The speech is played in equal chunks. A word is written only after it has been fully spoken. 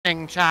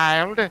blessing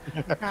child.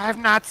 I've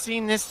not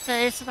seen this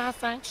face in our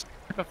sanctuary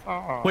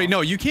before. Wait,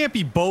 no, you can't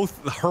be both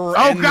her.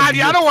 Oh God,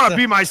 yeah, I don't want to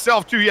be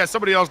myself too. Yeah,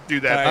 somebody else do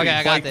that. Right, Okay,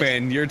 I got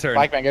BikeMan, your turn.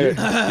 BikeMan, get it.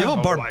 You have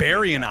a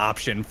barbarian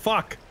option.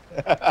 Fuck.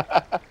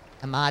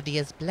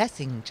 Amadia's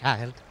blessing,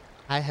 child.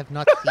 I have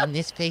not seen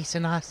this face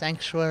in our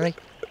sanctuary.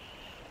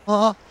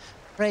 Oh,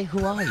 pray,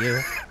 who are you?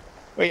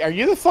 Wait, are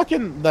you the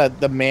fucking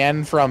the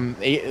man from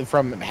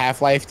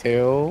Half-Life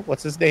 2?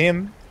 What's his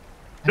name?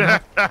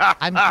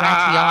 I'm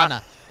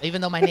Gratiana.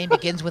 Even though my name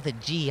begins with a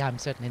G, I'm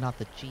certainly not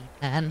the G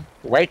man.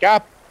 Wake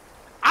up!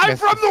 I'm Mr.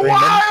 from the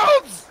Freeman.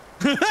 wilds.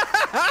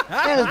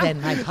 Well then,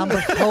 my humble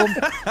home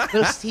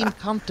will seem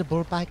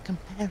comfortable by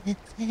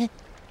comparison.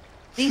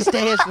 Please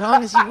stay as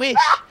long as you wish.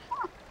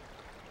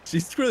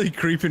 She's really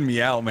creeping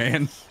me out,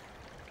 man.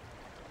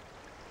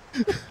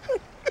 This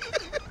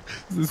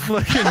is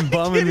fucking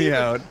bumming me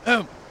out.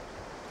 I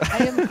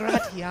am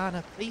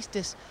Gratiana,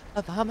 priestess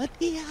of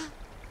Amadia.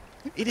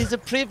 It is a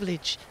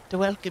privilege to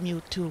welcome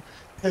you to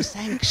her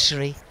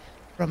sanctuary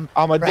from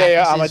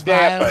Amadea.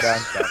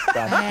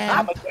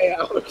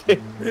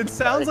 And It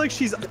sounds like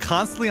she's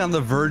constantly on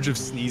the verge of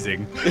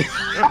sneezing.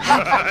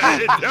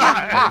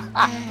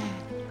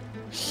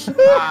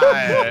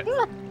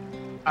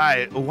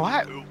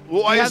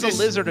 Why has is a this,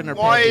 lizard in her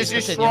why panties. is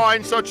this Continue.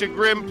 shrine such a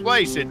grim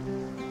place? It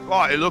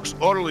looks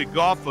utterly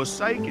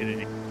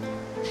godforsaken.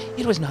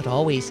 it was not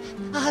always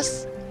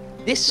us.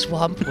 This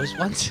swamp was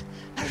once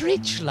a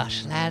rich,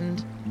 lush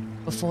land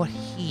before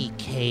he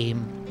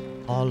came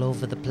all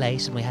over the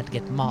place and we had to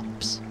get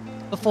mops.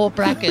 Before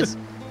Brackus.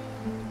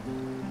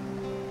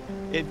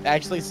 It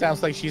actually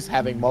sounds like she's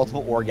having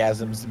multiple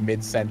orgasms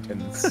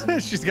mid-sentence.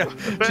 she's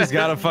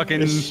got a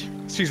fucking.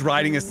 She's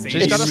riding a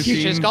sage machine.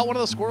 She's got one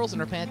of those squirrels in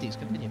her panties.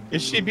 Continue.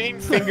 Is she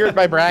being fingered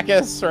by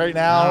Brackus right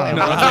now?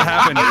 No, that's what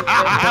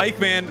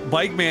happened.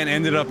 BikeMan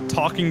ended up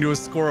talking to a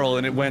squirrel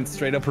and it went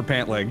straight up her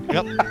pant leg.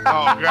 Yep. Oh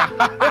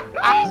God!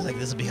 I was like,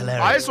 this will be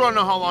hilarious. I just want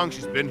to know how long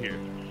she's been here.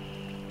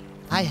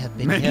 I have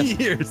been Many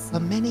here years.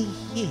 for many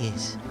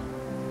years.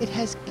 It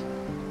has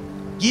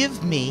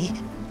give me.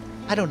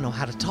 I don't know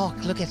how to talk.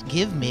 Look at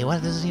give me.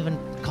 What is even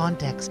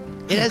context?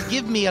 It has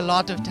given me a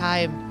lot of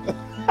time.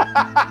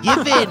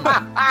 Given.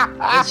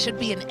 There should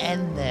be an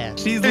N there.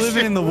 She's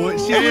living in the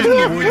woods. She's living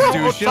in the woods,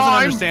 dude. She doesn't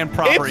understand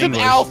proper It's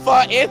English. an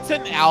alpha. It's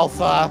an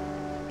alpha.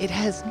 It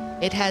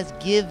has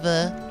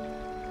given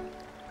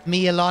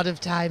me a lot of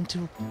time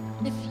to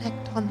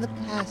reflect on the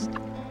past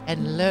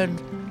and learn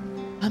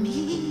from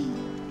me.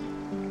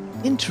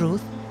 In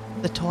truth,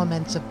 the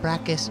torments of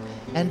Brackus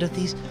and of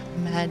these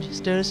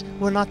magisters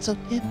were not so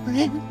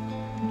different.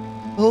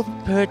 Both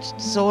purged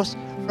source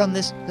from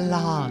this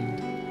land.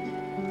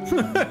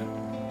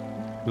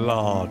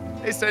 Lord.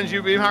 Hey,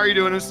 Senju, how are you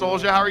doing,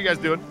 Soldier? How are you guys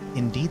doing?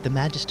 Indeed, the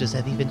magisters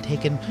have even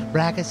taken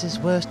Brackus's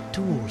worst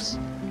tools.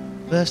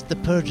 First the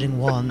purging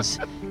wands,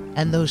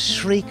 and those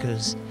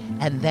shriekers,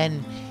 and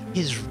then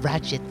his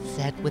ratchet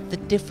set with the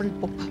different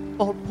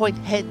ballpoint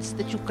heads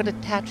that you could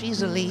attach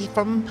easily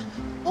from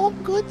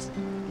Home Goods.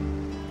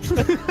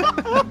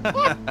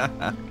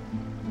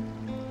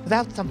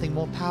 Without something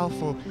more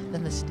powerful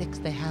than the sticks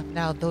they have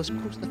now, those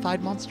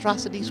crucified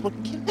monstrosities would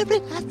kill every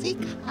lassie.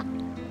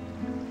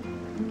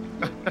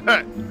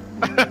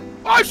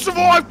 I've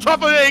survived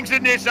tougher things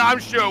than this. I'm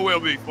sure we'll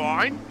be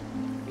fine.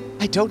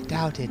 I don't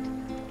doubt it.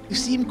 You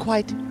seem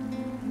quite...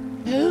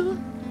 Oh?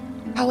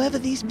 However,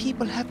 these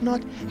people have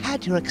not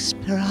had your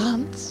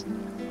experience.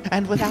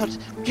 And without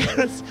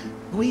Gareth's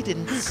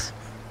guidance,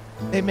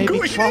 they may be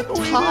trapped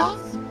hard.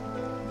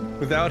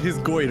 Without his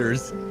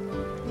goiters.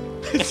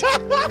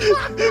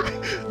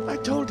 I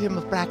told him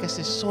of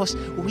Brackus's source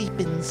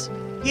weapons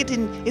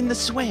hidden in the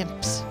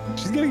swamps.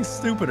 She's getting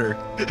stupider.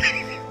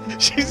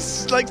 She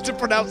likes to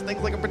pronounce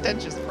things like a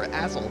pretentious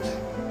asshole.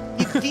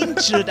 He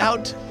ventured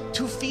out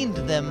to find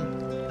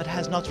them, but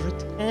has not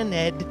returned.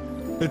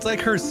 It's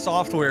like her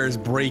software is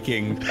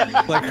breaking.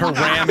 Like her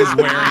RAM is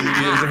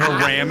her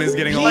RAM is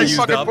getting all Like used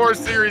fucking up. poor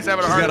series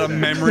having a She's heart got a attack.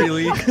 memory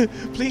leak.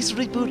 Please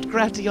reboot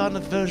Gratiana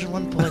version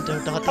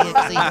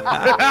 1.0.exe.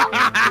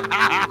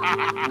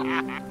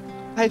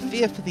 I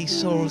fear for these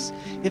souls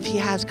if he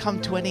has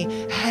come to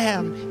any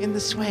harm in the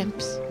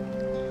swamps.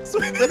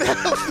 Without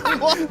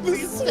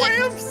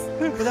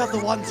the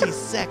onesie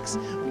sex,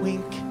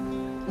 wink.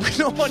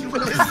 No one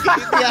will escape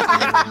the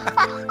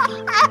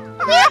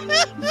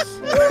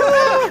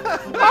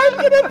I'm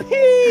gonna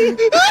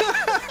pee.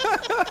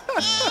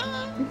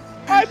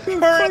 I'm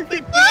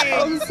currently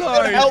peeing. I'm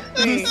sorry. Help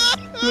me.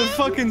 The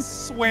fucking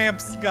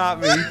swamps got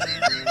me.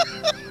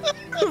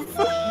 The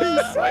fucking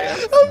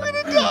swamps. I'm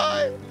gonna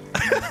die.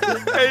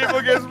 Hey,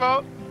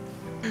 Gizmo.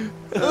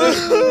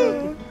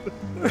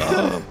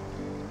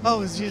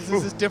 Oh, is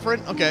this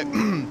different? Okay.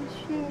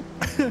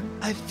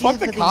 I fear Fuck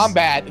the for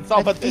combat. It's all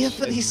I about fear this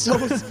for shit. these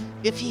souls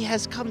if he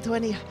has come to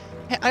any...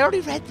 I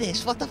already read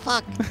this. What the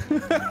fuck?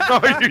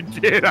 Oh, you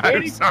did.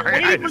 I'm sorry.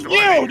 I waiting just for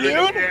wanted you,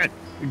 to dude. get-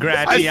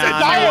 Gratiana.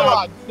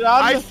 Dialogue, son.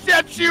 I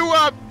set you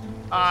up.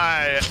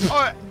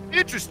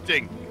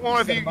 Interesting. Well,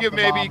 if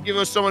you give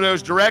us some of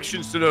those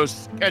directions to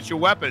those catch your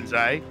weapons,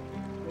 eh?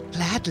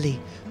 Gladly,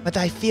 but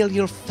I feel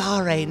your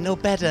foray no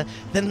better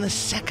than the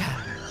Seca.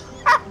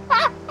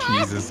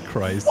 Jesus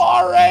Christ.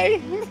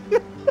 Alright.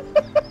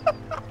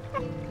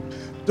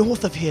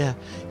 North of here,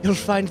 you'll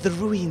find the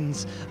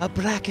ruins of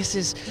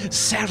Brachus's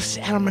Cers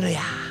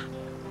Armoria.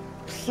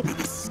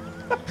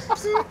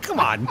 Come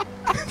on.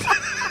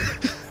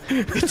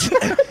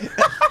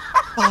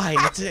 Fine,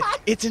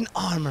 it's an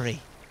armory.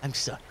 I'm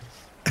sorry.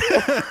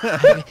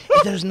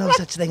 There's no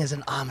such thing as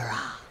an armora.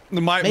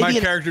 My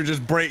character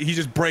just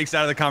breaks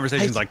out of the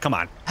conversation. He's like, come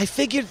on. I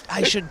figured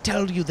I should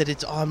tell you that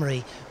it's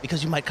armory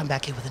because you might come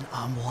back here with an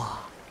armoire.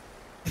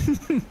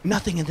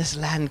 Nothing in this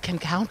land can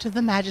counter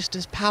the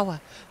Magister's power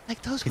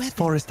like those weapons. It's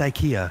Forest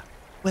IKEA.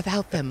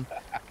 Without them,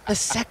 the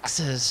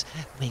sexes,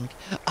 Wink,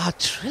 are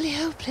truly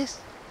hopeless.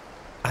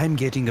 I'm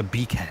getting a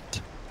beak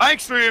hat.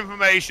 Thanks for the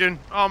information.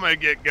 I'm gonna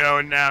get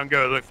going now and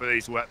go look for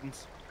these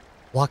weapons.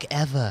 Walk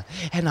ever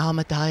in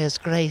Armadiah's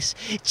grace,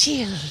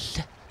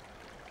 shield.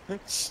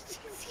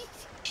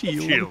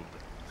 Shield.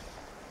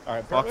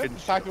 Alright, bro, we have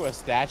to talk to a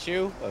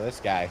statue. Oh, this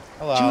guy.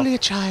 Hello. Julia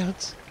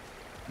Childs.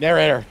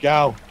 Narrator,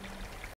 go.